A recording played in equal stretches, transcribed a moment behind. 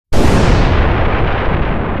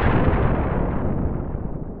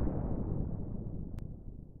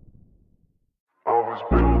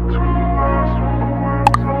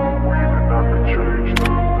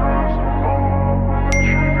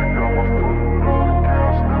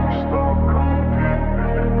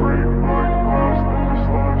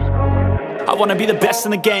wanna be the best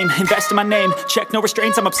in the game, invest in my name, check no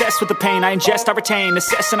restraints, I'm obsessed with the pain. I ingest, I retain,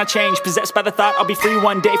 assess and I change, possessed by the thought I'll be free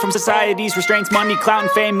one day from society's restraints. Money, clout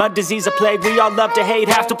and fame, mud, disease, a plague. We all love to hate,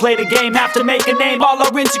 have to play the game, have to make a name. All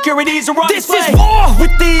our insecurities are on display. This is war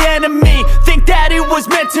with the enemy, think that it was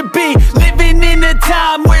meant to be. Living in a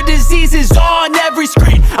time where disease is on every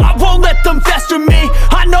screen. I won't let them fester me,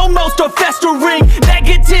 I know most are festering.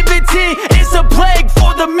 Negativity is a plague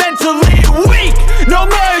for the mentally weak. No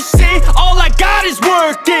mercy, all I got is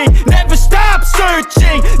working. Never stop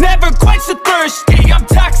searching, never quench the thirsty. I'm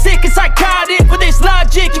toxic and psychotic, with this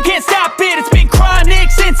logic you can't stop it. It's been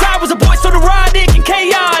chronic since I was a boy, so neurotic and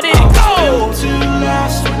chaotic. Built to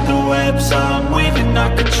last with the webs I'm weaving.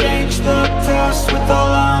 I could change the past with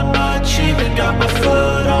all I'm achieving. Got my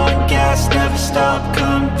foot on gas, never stop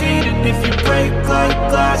competing. If you break like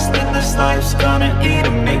glass, then this life's gonna eat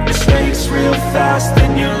 'em. Make mistakes real fast,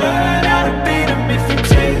 then you learn how to beat 'em. If you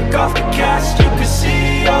take off the cast, you can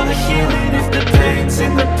see all the healing. If the pain's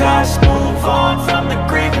in the past, move on from the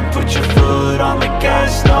grave and put your foot on the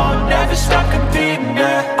gas. No, never stop competing,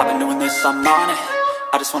 yeah. I've been doing this, I'm on it.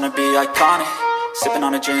 I just wanna be iconic. Sipping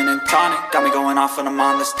on a gin and tonic, got me going off when I'm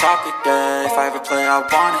on this topic, yeah. If I ever play, I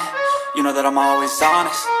want it. You know that I'm always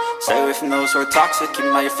honest. Stay away from those who are toxic. Keep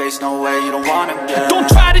them out your face, no way, you don't want them, yeah. Don't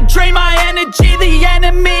try to drain my energy. The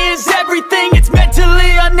enemy is everything. It's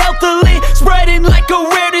mentally, unhealthily, spreading like a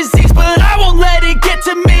rare disease. But I won't let it get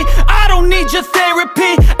to me. I don't need your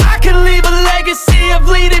therapy. I can leave a legacy of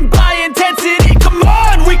leading by intensity. Come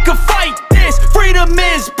on, we can fight this. Freedom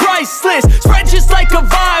is priceless. Spread just like a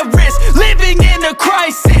virus. Living in a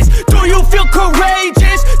crisis. Do you feel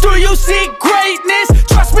courageous? Do you seek greatness?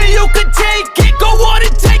 Trust me, you can take it. Go on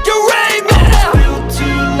and take your aim, yeah. Built to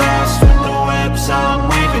last with the webs I'm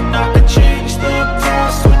weaving. I could change the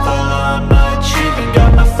past with all I'm achieving.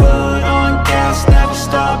 Got my foot on gas, never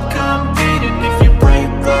stop competing. If you break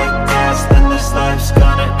like glass, then this life's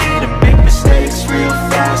gonna eat 'em. Make mistakes real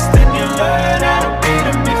fast, then you learn how to beat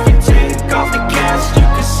 'em. If you take off the cast, you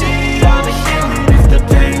can see all the healing. If the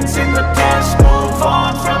pain's in the past, move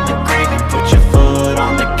on from the grave and put your foot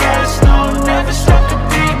on the gas. No, never stop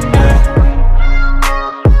competing, yeah.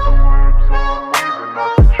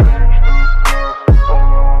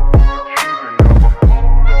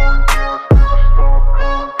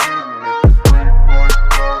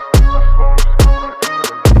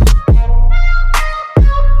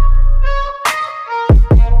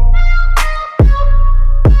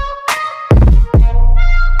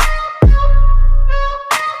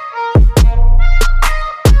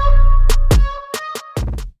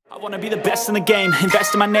 Be the best in the game,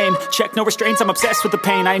 invest in my name, check no restraints, I'm obsessed with the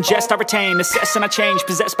pain. I ingest, I retain, assess and I change,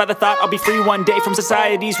 possessed by the thought I'll be free one day from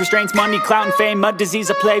society's restraints. Money, clout and fame, mud, disease,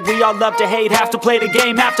 a plague. We all love to hate, have to play the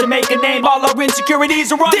game, have to make a name. All our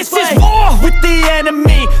insecurities are on display. This is war with the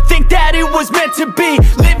enemy, think that it was meant to be.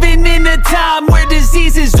 Living in a time where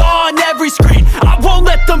disease is on every screen. I won't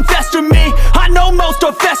let them fester me, I know most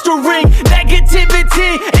are festering.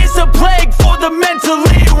 Negativity is a plague for the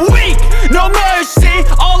mentally weak. No mercy,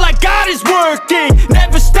 all I got is working.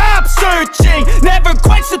 Never stop searching, never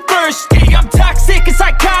quench the thirsty. I'm toxic and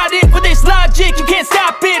psychotic, with this logic you can't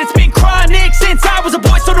stop it. It's been chronic since I was a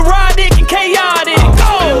boy, so neurotic and chaotic.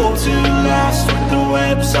 Built to last with the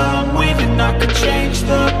webs I'm weaving. I could change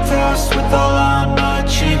the past with all I'm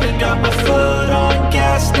achieving. Got my foot on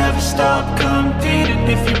gas, never stop competing.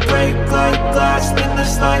 If you break like glass, then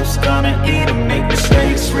this life's gonna eat 'em. Make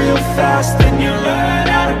mistakes real fast, then you learn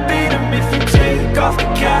how to beat 'em. If you take off the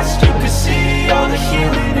cast, you can see all the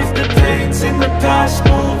healing. If the pain's in the past,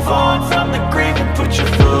 move on from the grave and put your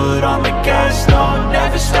foot on the gas. No,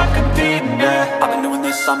 never stop competing, yeah. I've been doing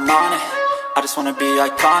this, I'm on it. I just wanna be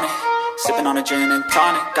iconic. Sipping on a gin and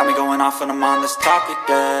tonic, got me going off when I'm on this topic,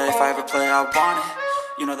 yeah. If I ever play, I want it.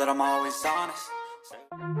 You know that I'm always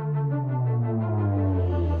honest.